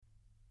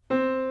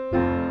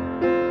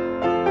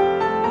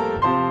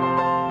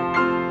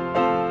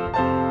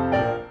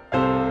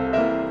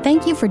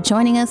you for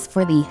joining us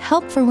for the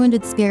Help for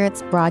Wounded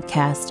Spirits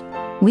broadcast.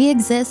 We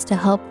exist to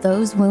help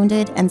those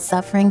wounded and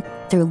suffering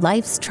through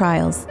life's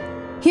trials.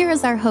 Here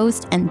is our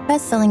host and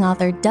best-selling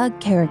author,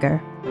 Doug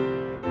Carriger.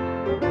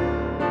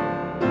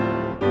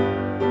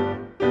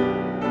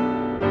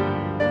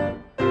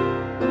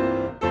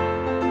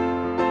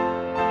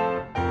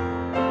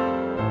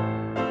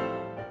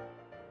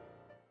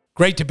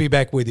 Great to be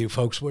back with you,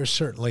 folks. We're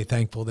certainly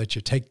thankful that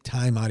you take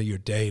time out of your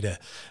day to,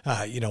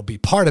 be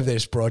part of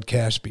this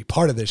broadcast, be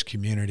part of this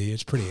community.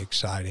 It's pretty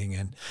exciting.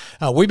 And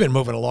we've been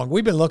moving along.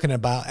 We've been looking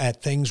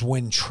at things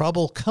when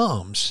trouble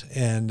comes.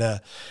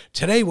 And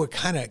today we're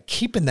kind of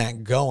keeping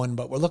that going,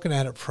 but we're looking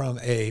at it from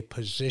a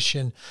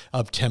position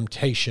of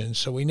temptation.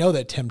 So we know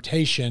that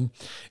temptation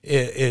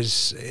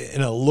is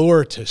an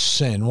allure to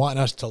sin,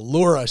 wanting us to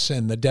lure us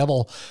in. The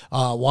devil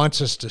wants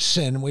us to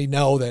sin. We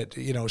know that,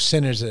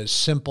 sin is as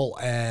simple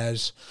as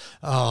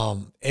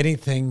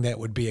anything that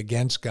would be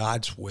against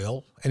God's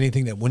will,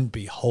 anything that wouldn't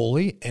be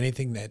holy,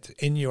 anything that's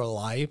in your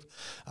life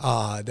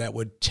that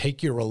would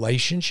take your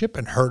relationship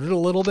and hurt it a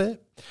little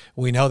bit.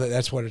 We know that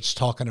that's what it's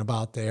talking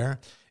about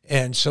there.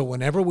 And so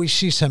whenever we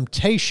see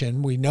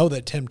temptation, we know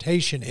that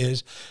temptation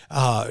is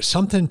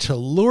something to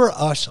lure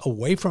us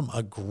away from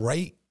a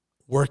great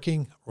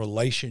working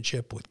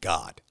relationship with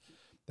God.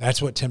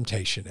 That's what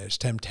temptation is.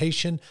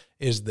 Temptation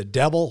is the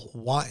devil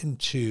wanting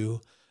to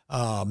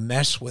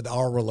mess with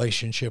our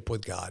relationship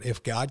with God.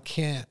 If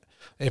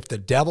the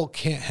devil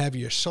can't have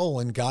your soul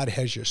and God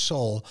has your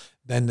soul,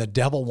 then the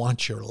devil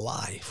wants your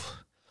life.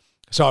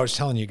 So I was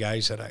telling you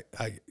guys that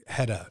I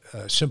had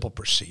a simple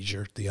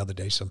procedure the other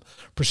day, some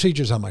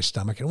procedures on my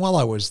stomach. And while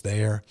I was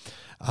there,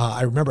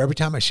 I remember every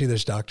time I see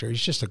this doctor,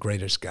 he's just the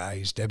greatest guy.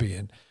 He's Debbie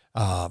and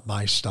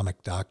my stomach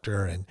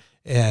doctor.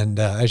 And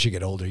as you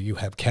get older, you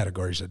have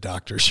categories of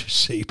doctors you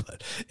see.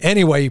 But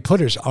anyway, he put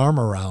his arm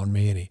around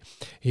me, and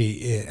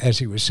he as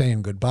he was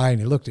saying goodbye, and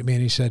he looked at me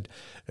and he said,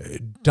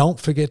 "Don't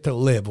forget to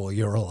live while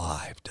you're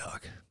alive,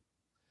 Doug."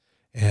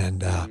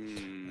 And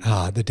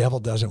the devil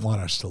doesn't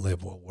want us to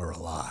live while we're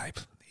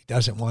alive. He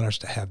doesn't want us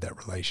to have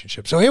that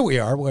relationship. So here we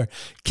are.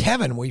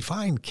 We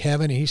find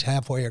Kevin. He's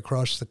halfway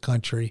across the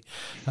country.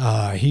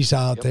 He's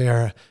out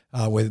there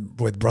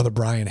with Brother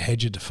Brian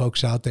Hedges, the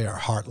folks out there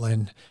at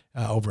Heartland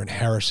over in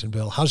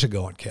Harrisonville. How's it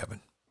going, Kevin?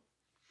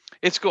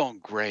 It's going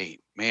great,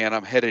 man.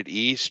 I'm headed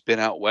east, been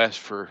out west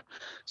for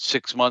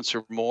 6 months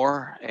or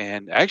more,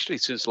 and actually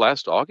since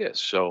last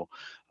August. So,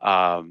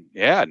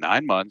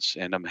 9 months,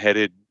 and I'm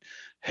headed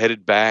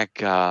back.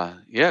 Going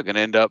to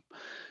end up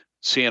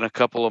seeing a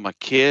couple of my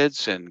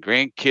kids and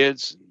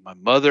grandkids, and my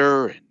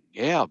mother,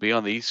 and I'll be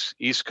on the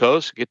East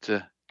Coast. Get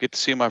to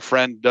see my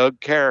friend Doug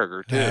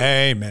Carriger too.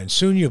 Hey, man,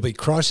 soon you'll be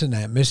crossing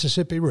that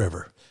Mississippi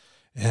River.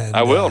 And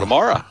I will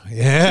tomorrow.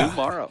 Yeah.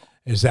 Tomorrow.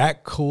 Is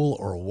that cool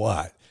or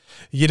what?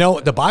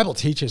 The Bible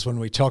teaches when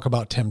we talk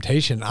about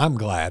temptation, I'm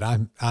glad.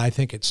 I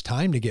think it's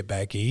time to get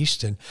back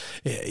east and,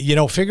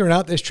 figuring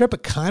out this trip.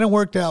 It kind of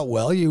worked out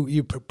well.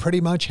 You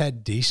pretty much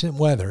had decent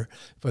weather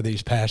for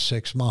these past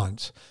 6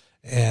 months.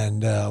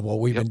 And,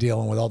 we've been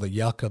dealing with all the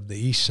yuck of the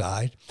east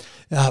side.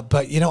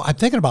 But I'm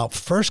thinking about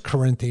 1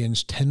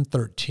 Corinthians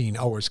 10:13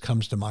 always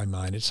comes to my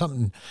mind. It's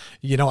something,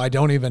 I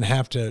don't even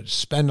have to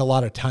spend a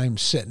lot of time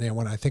sitting there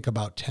when I think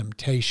about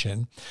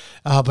temptation.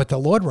 But the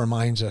Lord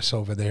reminds us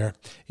over there,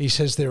 he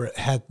says, "There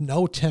hath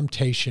no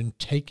temptation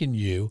taken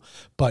you,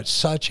 but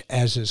such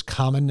as is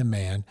common to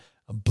man.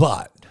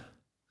 But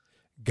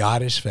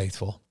God is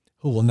faithful,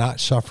 who will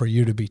not suffer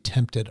you to be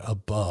tempted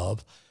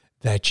above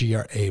that ye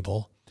are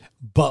able,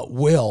 but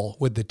will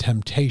with the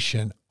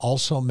temptation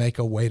also make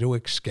a way to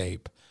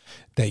escape,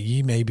 that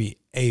ye may be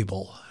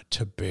able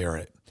to bear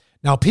it."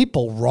 Now,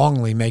 people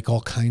wrongly make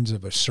all kinds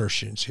of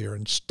assertions here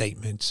and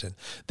statements, and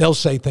they'll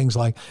say things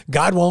like,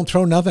 God won't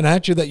throw nothing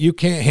at you that you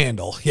can't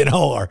handle,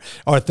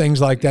 or things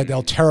like that.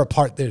 They'll tear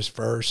apart this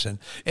verse.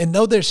 And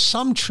though there's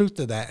some truth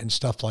to that and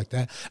stuff like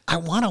that, I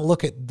want to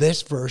look at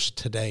this verse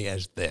today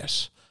as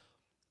this.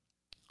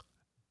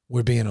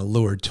 We're being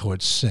allured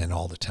towards sin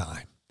all the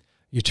time.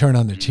 You turn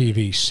on the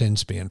TV,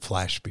 sin's being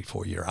flashed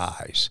before your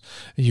eyes.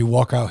 You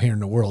walk out here in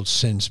the world,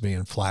 sin's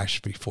being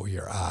flashed before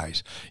your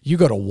eyes. You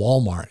go to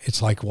Walmart,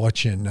 it's like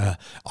watching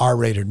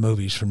R-rated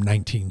movies from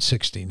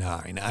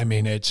 1969. I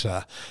mean, it's,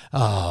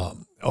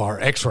 or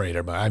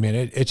X-rated, I mean,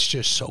 it's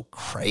just so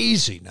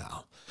crazy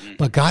now.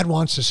 But God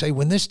wants to say,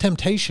 when this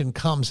temptation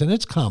comes, and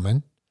it's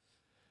coming,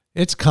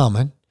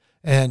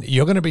 and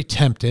you're going to be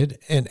tempted,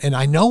 and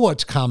I know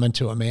what's common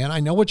to a man. I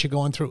know what you're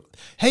going through.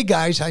 Hey,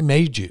 guys, I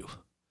made you.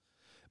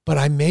 But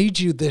I made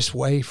you this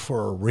way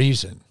for a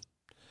reason.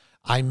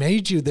 I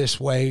made you this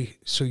way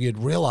so you'd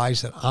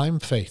realize that I'm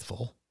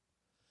faithful,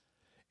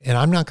 and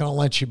I'm not going to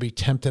let you be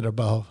tempted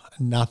above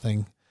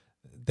nothing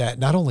that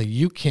not only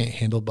you can't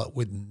handle, but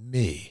with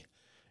me,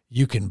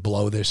 you can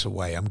blow this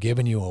away. I'm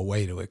giving you a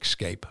way to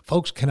escape.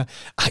 Folks,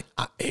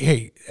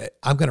 hey,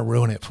 I'm going to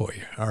ruin it for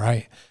you, all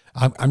right?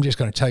 I'm just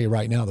going to tell you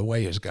right now, the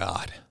way is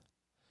God.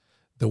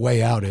 The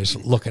way out is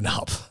looking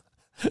up.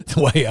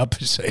 The way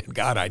up is saying,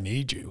 God, I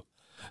need you.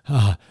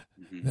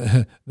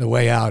 The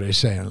way out is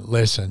saying,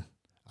 listen,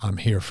 I'm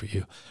here for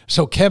you.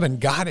 So Kevin,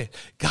 God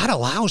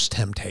allows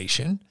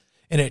temptation,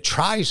 and it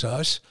tries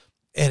us,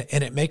 and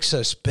it makes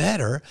us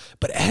better.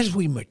 But as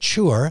we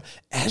mature,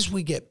 as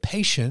we get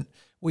patient,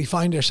 we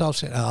find ourselves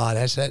saying,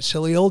 that's that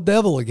silly old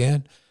devil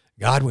again.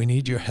 God, we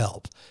need your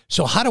help.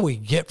 So how do we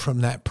get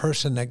from that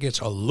person that gets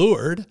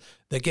allured,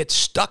 that gets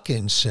stuck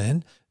in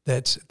sin,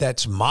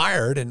 that's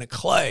mired in the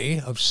clay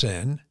of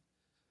sin,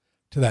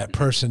 to that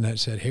person that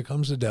said, here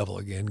comes the devil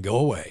again, go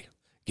away.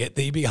 Get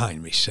thee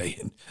behind me,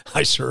 Satan.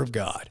 I serve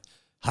God.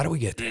 How do we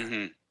get there?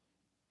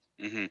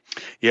 Mm-hmm. Mm-hmm.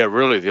 Yeah,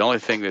 really, the only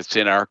thing that's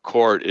in our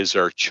court is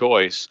our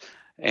choice.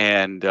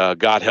 And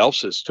God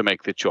helps us to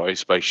make the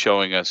choice by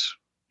showing us,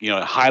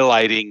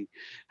 highlighting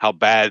how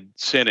bad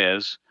sin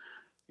is.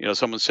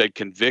 Someone said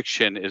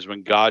conviction is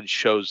when God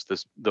shows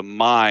the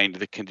mind,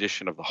 the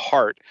condition of the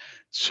heart.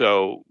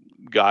 So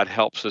God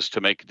helps us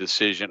to make a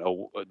decision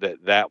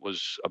that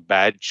was a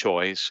bad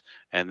choice.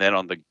 And then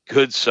on the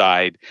good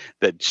side,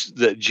 that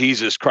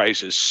Jesus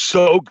Christ is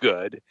so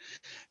good.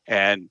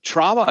 And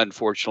trauma,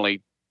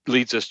 unfortunately,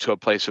 leads us to a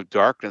place of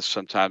darkness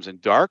sometimes. And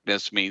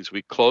darkness means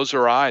we close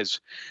our eyes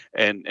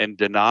and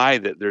deny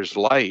that there's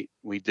light.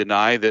 We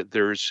deny that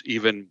there's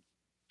even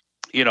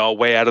a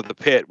way out of the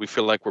pit. We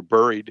feel like we're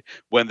buried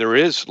when there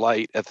is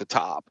light at the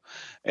top.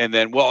 And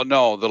then, well,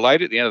 no, the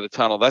light at the end of the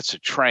tunnel, that's a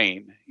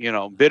train.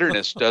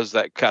 Bitterness does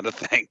that kind of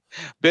thing.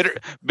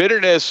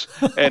 Bitterness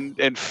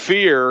and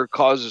fear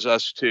causes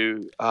us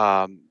to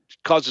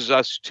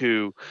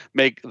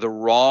make the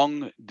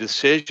wrong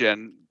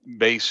decision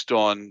based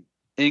on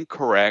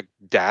incorrect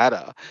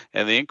data.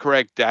 And the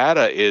incorrect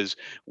data is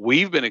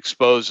we've been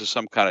exposed to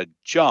some kind of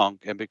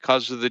junk, and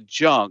because of the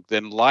junk,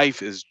 then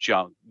life is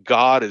junk.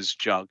 God is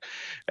junk.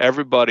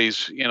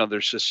 Everybody's,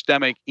 there's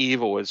systemic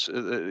evil. Is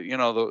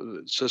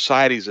the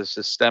society's a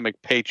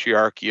systemic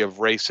patriarchy of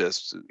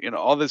racists.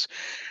 All this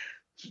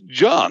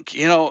junk.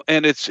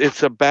 And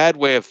it's a bad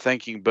way of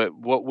thinking. But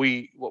what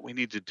we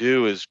need to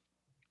do is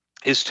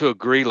to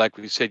agree, like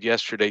we said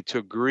yesterday, to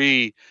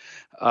agree.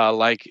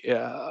 I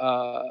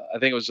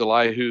think it was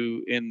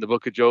Elihu in the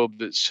book of Job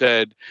that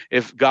said,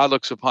 if God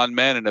looks upon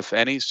men, and if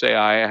any say,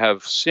 I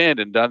have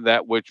sinned and done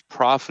that which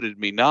profited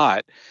me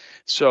not.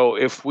 So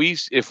if we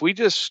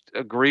just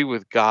agree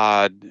with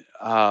God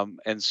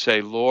and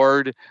say,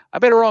 Lord, I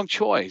made a wrong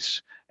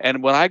choice.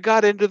 And when I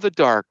got into the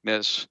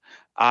darkness,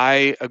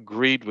 I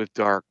agreed with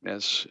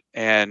darkness.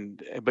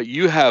 But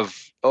you have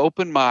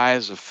opened my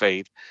eyes of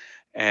faith.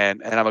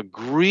 And I'm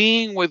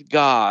agreeing with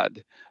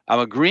God. I'm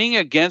agreeing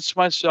against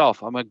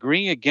myself. I'm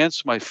agreeing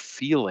against my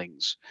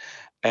feelings,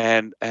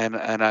 and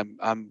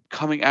I'm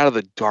coming out of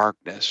the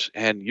darkness.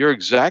 And you're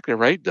exactly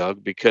right,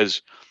 Doug,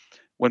 because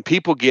when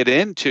people get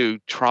into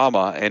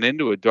trauma and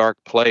into a dark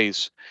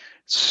place,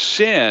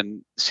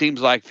 sin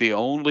seems like the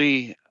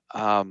only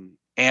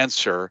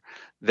answer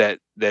that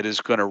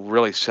is going to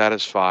really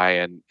satisfy.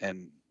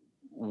 And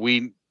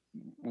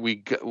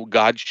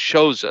God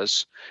shows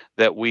us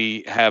that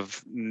we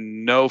have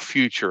no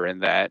future in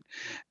that,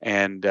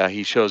 and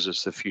he shows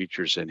us the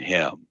futures in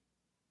him.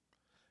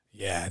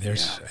 Yeah,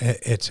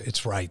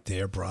 it's right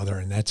there, brother,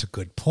 and that's a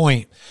good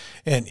point.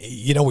 And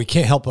we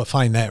can't help but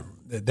find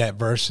that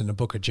verse in the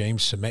book of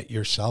James. Submit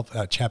yourself,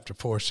 chapter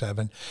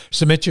 4:7.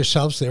 Submit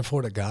yourselves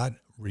therefore to God.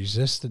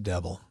 Resist the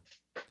devil,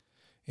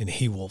 and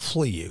he will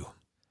flee you.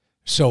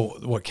 So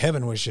what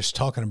Kevin was just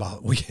talking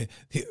about,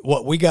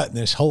 what we got in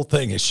this whole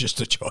thing is just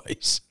a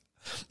choice.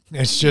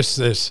 It's just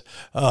this,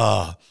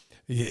 God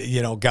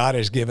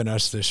has given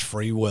us this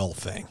free will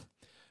thing.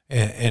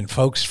 And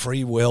folks,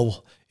 free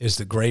will is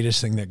the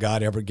greatest thing that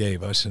God ever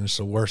gave us, and it's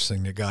the worst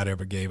thing that God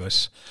ever gave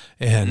us.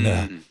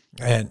 And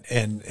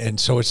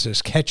so it's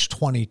this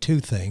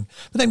catch-22 thing.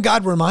 But then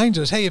God reminds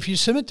us, hey, if you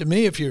submit to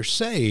me, if you're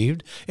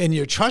saved and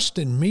you trust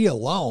in me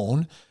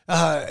alone,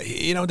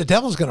 the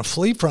devil's going to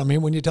flee from you.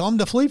 When you tell him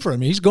to flee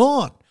from you, he's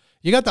gone.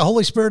 You got the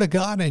Holy Spirit of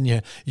God in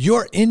you.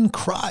 You're in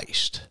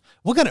Christ.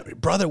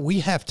 We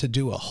have to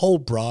do a whole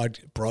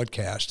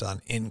broadcast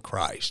on in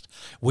Christ.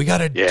 We got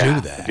to do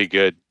that. That'd be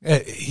good.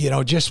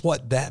 Just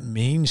what that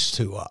means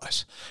to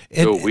us.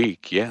 A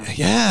week, yeah.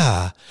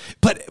 Yeah.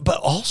 But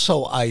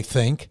also I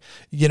think,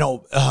 we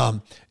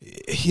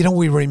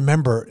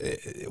remember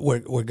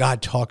where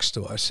God talks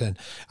to us. And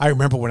I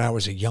remember when I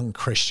was a young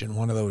Christian,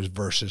 one of those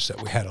verses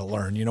that we had to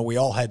learn, we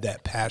all had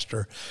that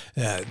pastor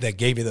that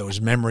gave you those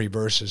memory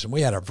verses, and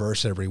we had a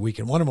verse every week.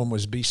 And one of them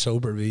was be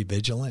sober, be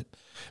vigilant,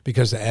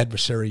 because the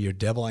adversary, your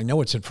devil, I know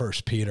it's in 1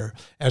 Peter,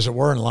 as a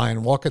roaring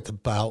lion, walketh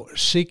about,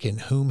 seeking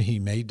whom he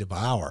may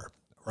devour,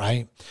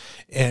 right?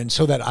 And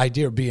so that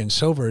idea of being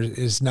sober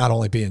is not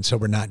only being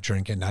sober, not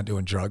drinking, not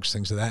doing drugs,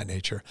 things of that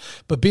nature,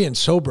 but being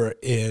sober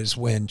is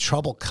when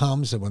trouble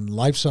comes and when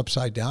life's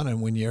upside down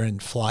and when you're in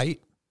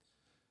flight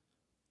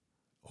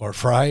or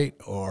fright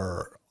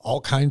or all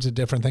kinds of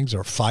different things,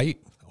 or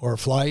fight or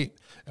flight,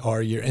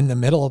 or you're in the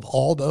middle of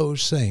all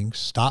those things,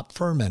 stop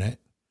for a minute,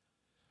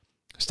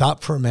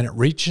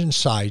 reach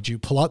inside you,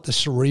 pull out the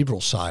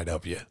cerebral side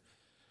of you,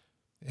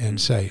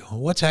 and say,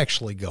 what's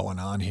actually going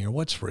on here?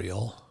 What's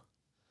real?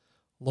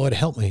 Lord,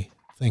 help me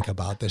think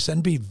about this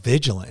and be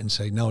vigilant and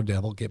say, no,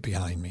 devil, get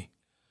behind me.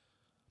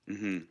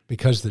 Mm-hmm.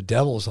 Because the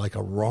devil is like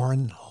a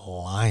roaring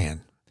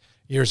lion.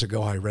 Years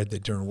ago, I read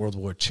that during World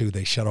War II,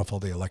 they shut off all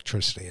the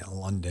electricity in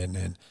London.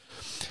 And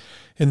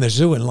in the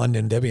zoo in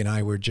London, Debbie and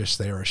I were just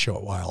there a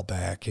short while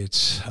back.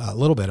 It's a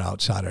little bit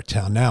outside of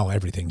town. Now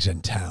everything's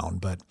in town.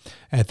 But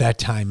at that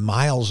time,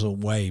 miles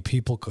away,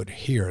 people could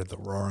hear the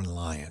roaring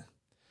lion.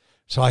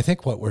 So I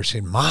think what we're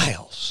seeing,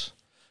 miles,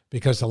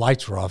 because the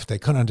lights were off, they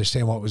couldn't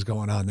understand what was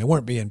going on. They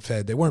weren't being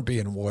fed. They weren't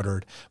being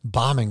watered.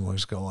 Bombing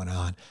was going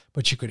on.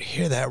 But you could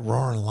hear that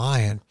roaring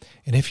lion.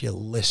 And if you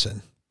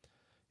listen,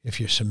 if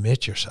you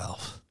submit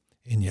yourself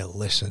and you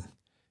listen,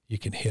 you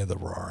can hear the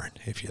roaring.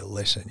 If you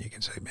listen, you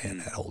can say, man,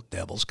 that old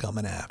devil's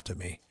coming after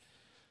me.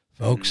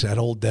 Folks, that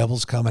old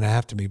devil's coming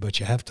after me, but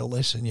you have to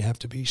listen. You have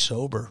to be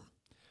sober.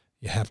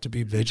 You have to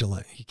be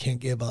vigilant. You can't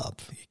give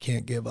up. You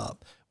can't give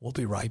up. We'll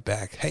be right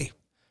back. Hey,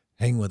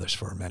 hang with us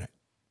for a minute.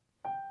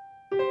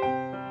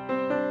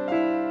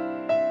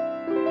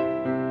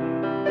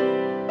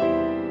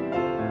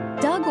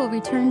 Doug will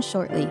return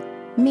shortly.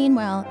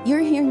 Meanwhile, you're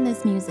hearing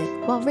this music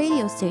while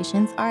radio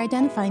stations are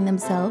identifying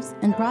themselves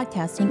and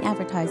broadcasting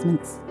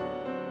advertisements.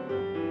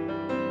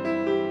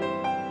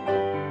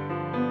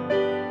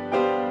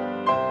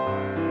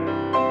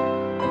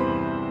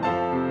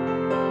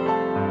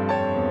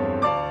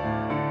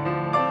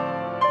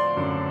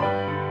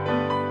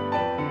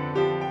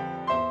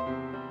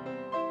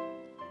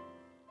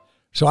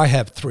 So I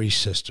have three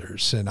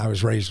sisters, and I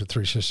was raised with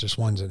three sisters.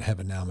 One's in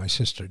heaven now, my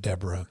sister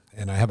Deborah,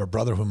 and I have a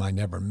brother whom I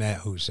never met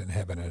who's in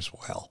heaven as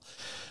well.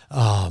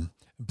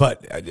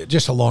 But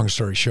just a long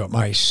story short,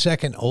 my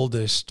second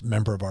oldest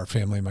member of our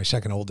family, my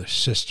second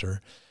oldest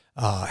sister,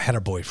 had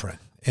a boyfriend.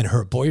 And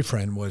her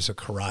boyfriend was a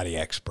karate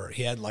expert.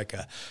 He had like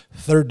a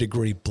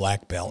 3rd-degree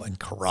black belt in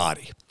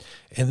karate.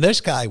 And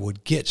this guy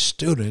would get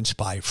students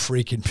by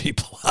freaking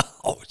people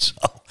out. So,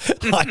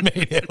 I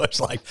mean, it was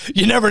like,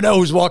 you never know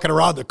who's walking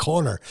around the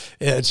corner.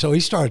 And so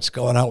he starts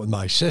going out with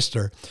my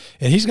sister.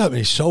 And he's got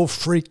me so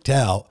freaked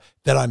out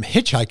that I'm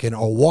hitchhiking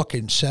or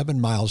walking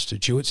 7 miles to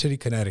Jewett City,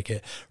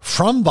 Connecticut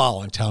from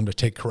Voluntown to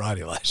take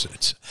karate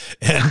lessons.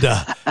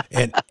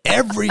 And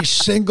every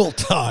single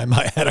time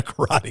I had a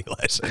karate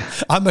lesson,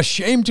 I'm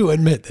ashamed to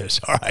admit this,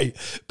 all right?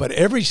 But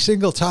every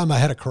single time I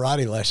had a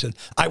karate lesson,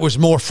 I was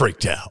more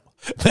freaked out.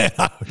 Man,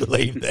 I would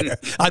leave there.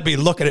 I'd be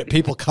looking at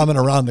people coming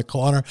around the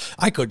corner.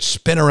 I could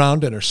spin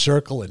around in a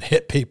circle and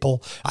hit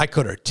people. I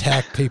could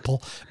attack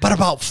people. But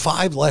about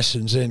 5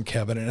 lessons in,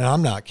 Kevin, and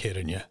I'm not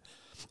kidding you,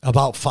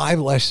 about 5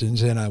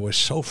 lessons in, I was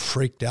so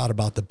freaked out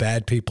about the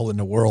bad people in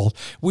the world.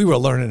 We were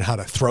learning how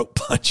to throat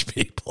punch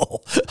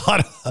people, how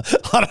to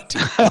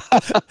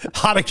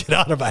get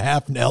out of a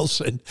half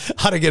Nelson,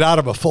 how to get out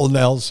of a full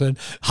Nelson,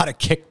 how to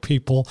kick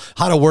people,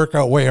 how to work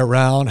our way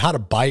around, how to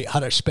bite, how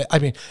to spit. I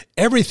mean,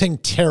 everything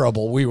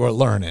terrible we were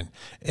learning.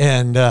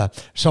 And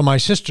so my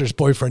sister's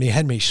boyfriend, he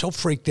had me so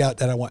freaked out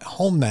that I went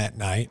home that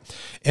night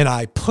and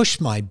I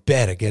pushed my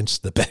bed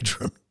against the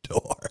bedroom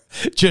door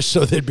just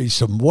so there'd be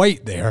some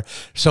weight there.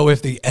 So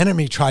if the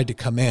enemy tried to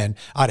come in,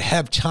 I'd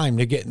have time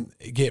to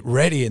get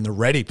ready in the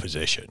ready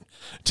position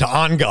to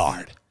on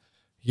guard,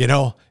 you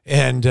know?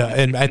 And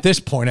at this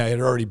point I had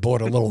already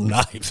bought a little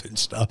knife and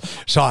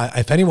stuff. So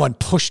if anyone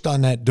pushed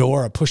on that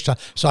door, I pushed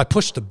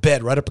the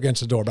bed right up against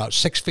the door, about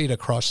 6 feet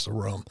across the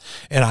room.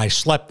 And I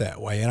slept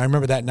that way. And I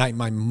remember that night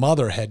my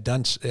mother had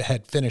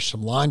finished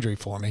some laundry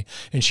for me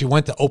and she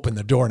went to open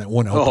the door and it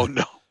wouldn't open. Oh,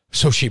 no.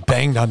 So she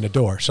banged on the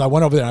door. So I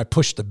went over there and I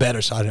pushed the bed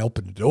aside and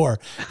opened the door.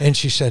 And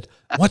she said,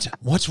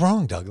 what's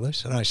wrong,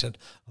 Douglas? And I said,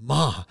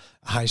 Ma,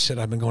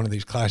 I've been going to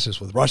these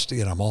classes with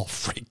Rusty and I'm all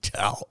freaked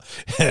out.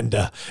 And,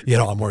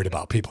 I'm worried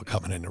about people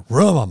coming in the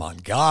room. I'm on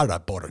guard. I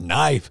bought a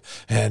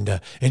knife. And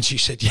she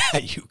said, yeah,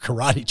 you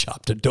karate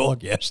chopped a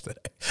dog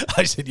yesterday.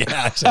 I said,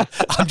 yeah. I said,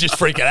 I'm just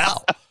freaking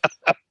out.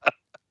 And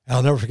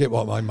I'll never forget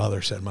what my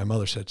mother said. My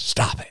mother said,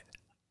 stop it.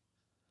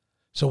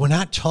 So we're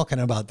not talking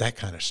about that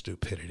kind of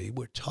stupidity.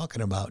 We're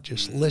talking about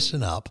just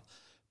listen up,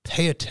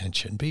 pay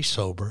attention, be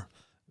sober,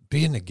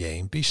 be in the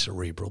game, be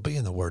cerebral, be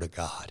in the Word of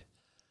God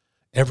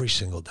every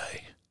single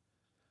day.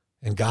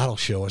 And God will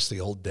show us the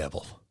old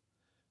devil,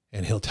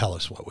 and he'll tell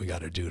us what we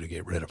got to do to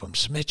get rid of him.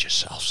 Submit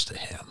yourselves to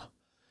him.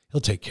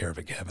 He'll take care of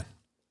it, Kevin.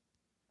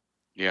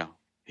 Yeah,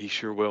 he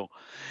sure will.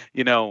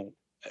 You know,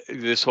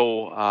 this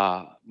whole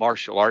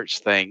martial arts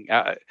thing,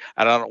 I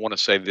don't want to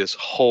say this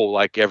whole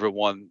like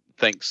everyone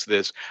thinks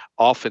this.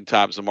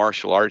 Oftentimes the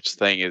martial arts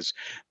thing is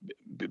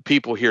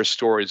people hear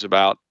stories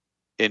about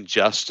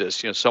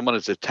injustice. You know, someone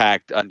is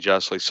attacked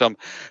unjustly. Some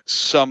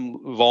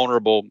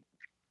vulnerable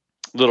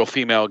little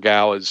female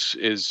gal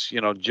is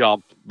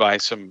jumped by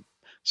some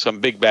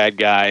big bad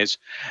guys,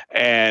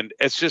 and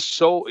it's just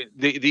so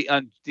the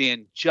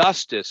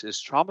injustice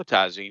is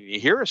traumatizing. You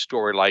hear a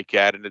story like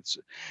that, and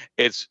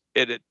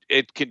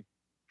it can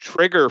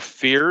trigger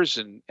fears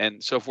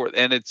and so forth,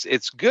 and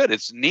it's good,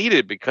 it's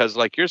needed, because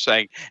like you're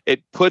saying,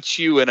 it puts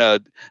you in a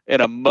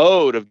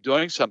mode of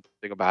doing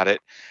something about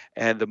it,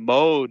 and the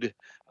mode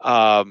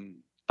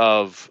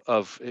of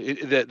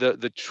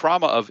the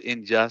trauma of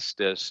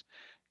injustice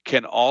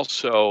can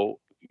also,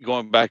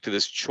 going back to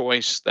this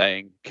choice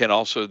thing, can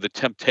also, the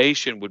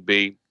temptation would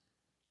be,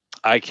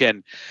 I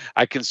can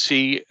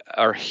see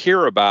or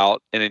hear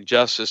about an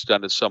injustice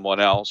done to someone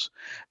else,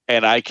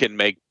 and I can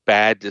make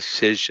bad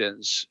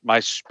decisions. My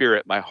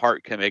spirit, my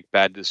heart can make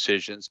bad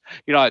decisions.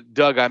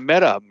 Doug, I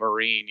met a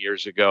Marine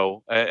years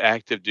ago, an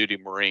active duty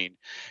Marine.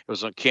 It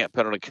was on Camp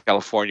Pendleton,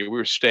 California. We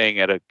were staying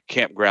at a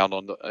campground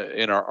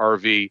in our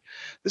RV.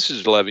 This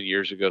is 11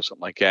 years ago,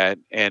 something like that.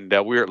 And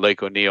we were at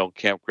Lake O'Neill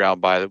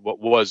campground by what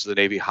was the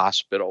Navy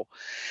hospital.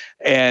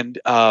 And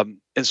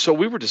so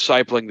we were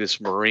discipling this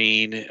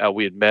Marine.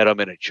 We had met him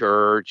in a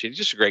church, and he's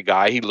just a great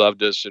guy. He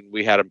loved us, and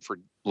we had him for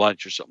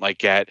lunch or something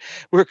like that.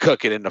 We were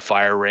cooking in the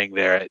fire ring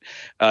there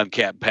on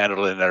Camp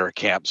Pendleton at our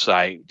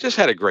campsite. Just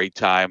had a great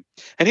time.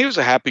 And he was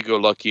a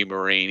happy-go-lucky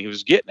Marine. He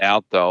was getting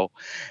out, though,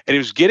 and he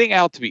was getting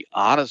out, to be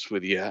honest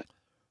with you,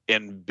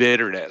 in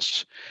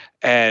bitterness.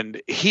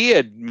 And he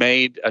had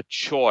made a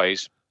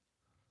choice,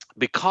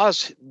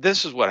 because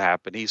this is what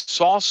happened. He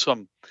saw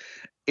some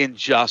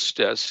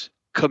injustice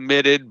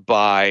committed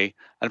by,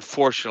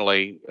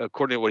 unfortunately,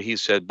 according to what he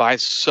said, by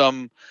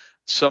some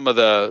of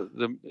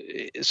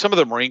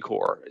the Marine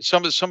Corps,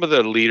 some of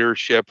the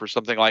leadership or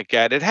something like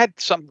that. It had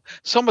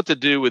somewhat to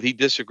do with, he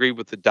disagreed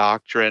with the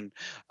doctrine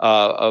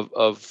of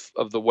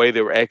the way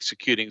they were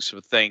executing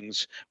some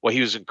things while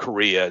he was in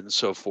Korea and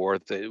so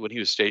forth. When he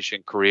was stationed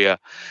in Korea,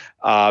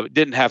 it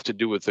didn't have to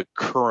do with the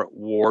current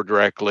war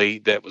directly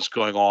that was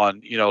going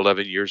on,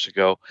 11 years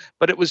ago,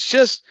 but it was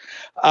just.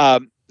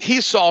 He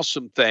saw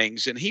some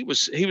things, and he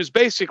was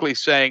basically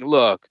saying,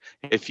 look,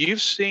 if you've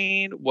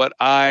seen what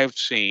I've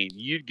seen,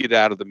 you'd get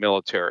out of the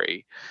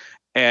military.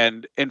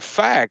 And in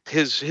fact,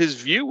 his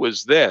view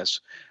was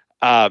this,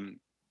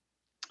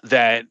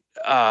 that,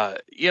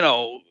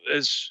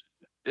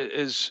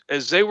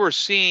 as they were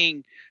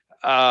seeing,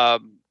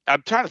 I'm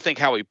trying to think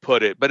how he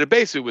put it, but it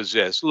basically was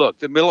this: look,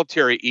 the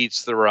military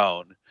eats their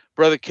own.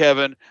 Brother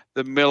Kevin,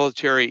 the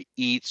military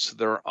eats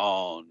their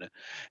own.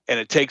 And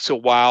it takes a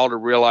while to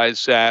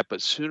realize that,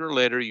 but sooner or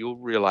later you'll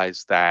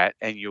realize that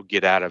and you'll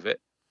get out of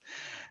it.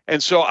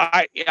 And so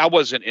I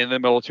wasn't in the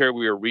military.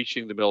 We were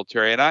reaching the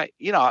military, and I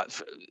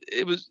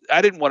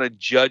didn't want to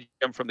judge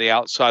him from the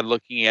outside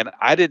looking in.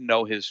 I didn't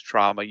know his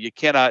trauma. You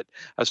cannot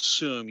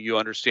assume you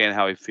understand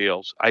how he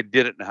feels. I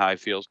didn't know how he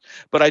feels.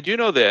 But I do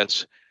know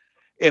this,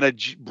 in a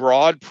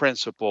broad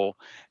principle,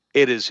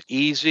 it is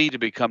easy to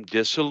become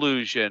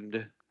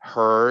disillusioned,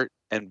 hurt,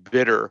 and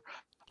bitter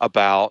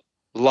about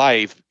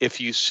life if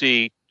you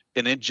see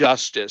an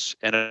injustice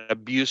and an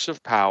abuse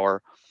of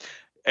power,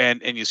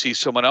 and you see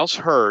someone else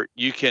hurt.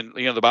 You can,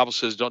 the Bible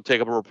says, don't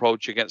take up a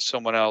reproach against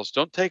someone else.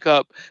 Don't take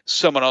up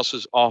someone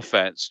else's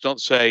offense.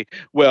 Don't say,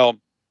 well,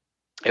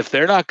 if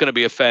they're not going to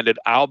be offended,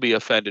 I'll be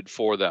offended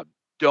for them.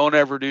 Don't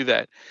ever do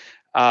that.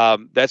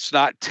 That's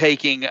not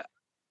taking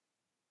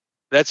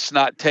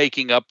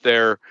up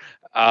their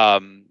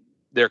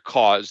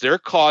cause. Their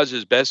cause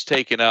is best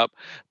taken up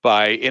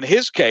by, in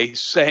his case,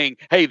 saying,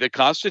 hey, the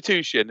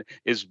Constitution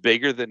is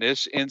bigger than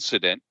this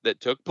incident that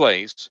took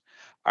place.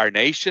 Our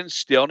nation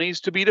still needs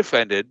to be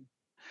defended,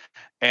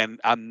 and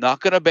I'm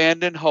not going to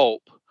abandon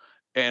hope,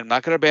 and I'm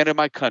not going to abandon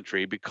my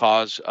country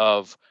because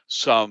of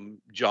some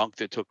junk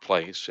that took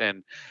place.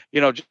 And,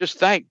 just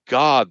thank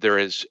God there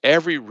is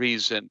every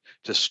reason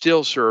to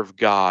still serve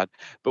God.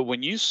 But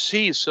when you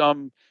see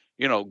some,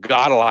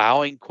 God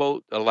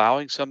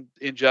allowing some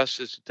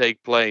injustice to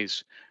take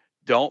place,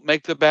 don't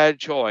make the bad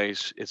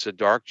choice. It's a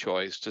dark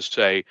choice to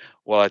say,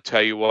 well, I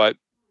tell you what,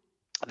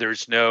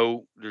 there's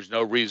no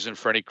reason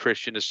for any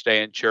Christian to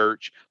stay in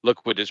church.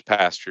 Look what his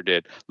pastor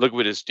did. Look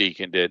what his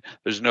deacon did.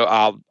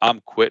 I'm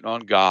quitting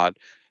on God.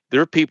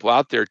 There are people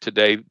out there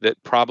today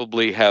that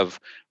probably have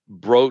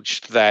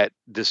broached that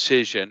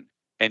decision,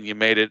 and you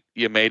made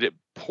it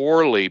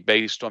poorly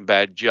based on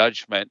bad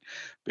judgment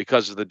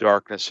because of the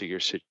darkness of your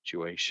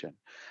situation.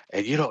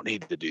 And you don't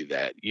need to do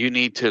that. You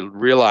need to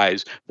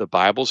realize the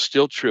Bible's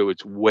still true.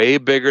 It's way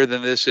bigger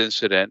than this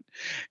incident.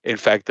 In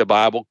fact, the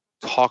Bible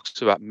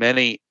talks about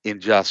many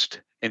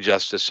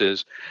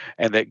injustices,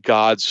 and that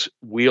God's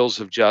wheels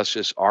of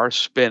justice are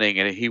spinning,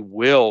 and he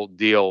will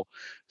deal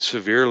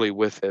severely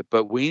with it.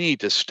 But we need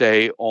to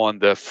stay on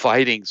the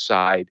fighting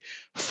side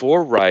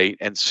for right,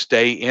 and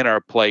stay in our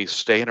place,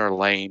 stay in our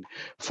lane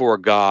for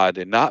God,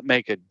 and not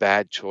make a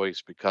bad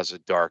choice because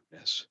of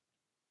darkness.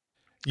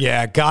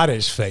 Yeah, God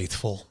is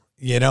faithful.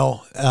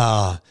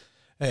 Remember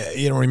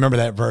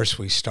that verse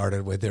we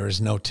started with, there is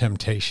no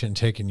temptation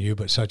taken you,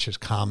 but such is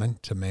common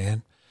to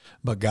man.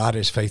 But God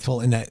is faithful.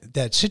 And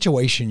that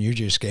situation you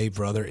just gave,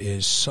 brother,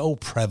 is so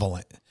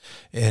prevalent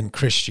in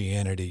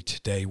Christianity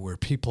today, where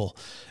people,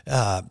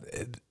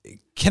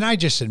 can I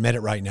just admit it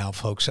right now,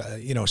 folks,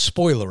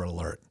 spoiler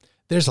alert,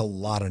 there's a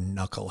lot of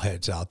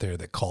knuckleheads out there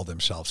that call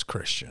themselves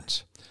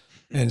Christians.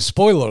 And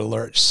spoiler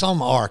alert,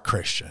 some are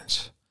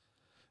Christians.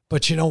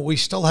 But, we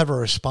still have a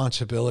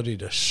responsibility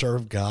to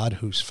serve God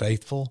who's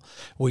faithful.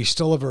 We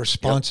still have a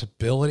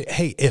responsibility. Yep.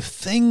 Hey, if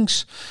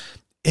things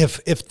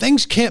if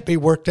things can't be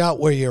worked out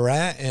where you're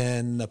at,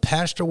 and the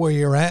pastor where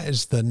you're at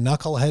is the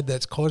knucklehead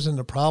that's causing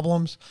the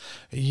problems,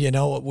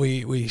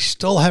 we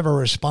still have a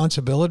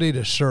responsibility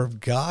to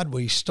serve God.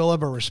 We still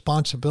have a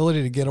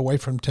responsibility to get away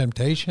from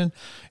temptation,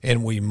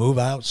 and we move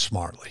out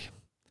smartly.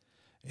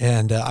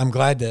 And I'm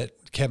glad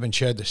that Kevin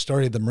shared the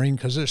story of the Marine,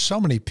 because there's so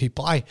many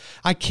people.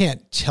 I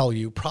can't tell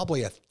you,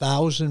 probably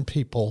 1,000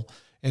 people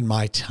in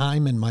my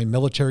time in my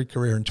military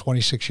career in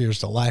 26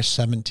 years, the last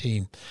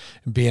 17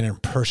 being in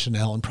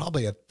personnel, and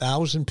probably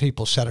 1,000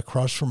 people sat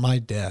across from my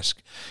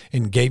desk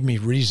and gave me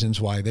reasons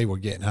why they were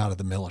getting out of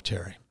the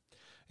military.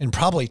 And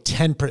probably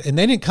 10%, and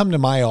they didn't come to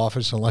my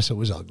office unless it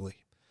was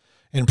ugly.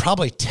 And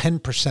probably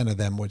 10% of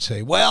them would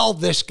say, well,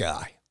 this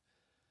guy.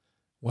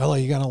 Well, are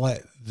you going to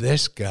let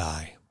this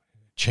guy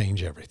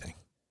change everything?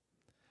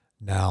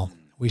 No.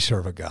 We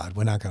serve a God.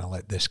 We're not going to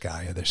let this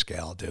guy or this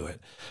gal do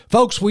it.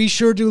 Folks, we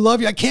sure do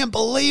love you. I can't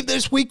believe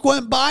this week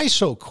went by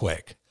so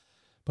quick.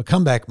 But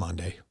come back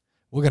Monday.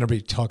 We're going to be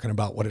talking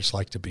about what it's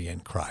like to be in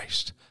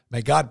Christ.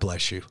 May God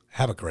bless you.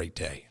 Have a great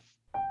day.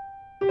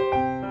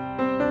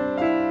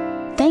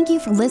 Thank you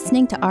for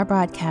listening to our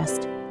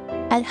broadcast.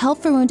 At Help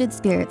for Wounded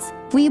Spirits,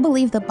 we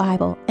believe the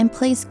Bible and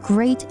place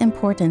great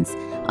importance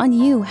on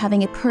you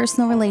having a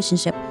personal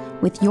relationship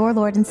with your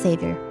Lord and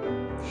Savior.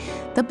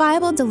 The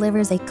Bible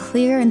delivers a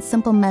clear and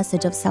simple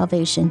message of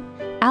salvation,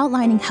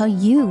 outlining how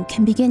you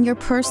can begin your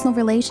personal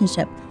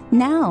relationship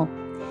now.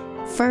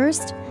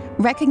 First,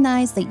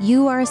 recognize that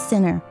you are a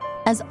sinner,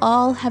 as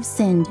all have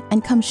sinned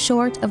and come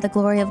short of the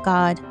glory of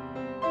God.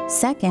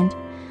 Second,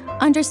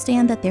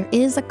 understand that there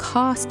is a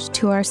cost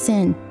to our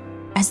sin,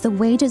 as the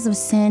wages of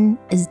sin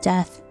is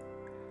death.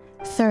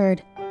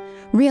 Third,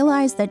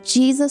 realize that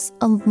Jesus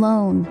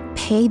alone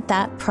paid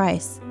that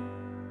price.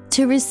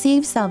 To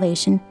receive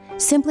salvation,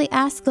 simply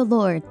ask the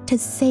Lord to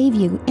save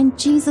you in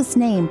Jesus'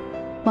 name,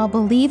 while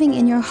believing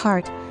in your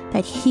heart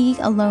that He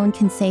alone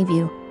can save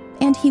you,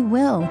 and He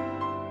will.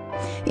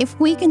 If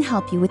we can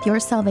help you with your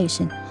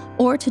salvation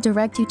or to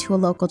direct you to a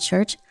local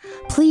church,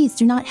 please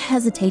do not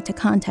hesitate to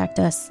contact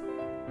us.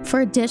 For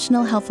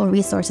additional helpful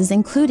resources,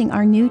 including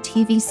our new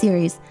TV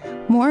series,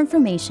 more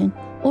information,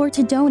 or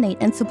to donate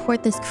and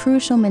support this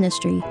crucial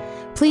ministry,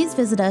 please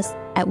visit us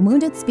at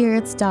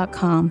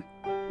woundedspirits.com.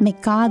 May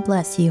God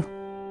bless you.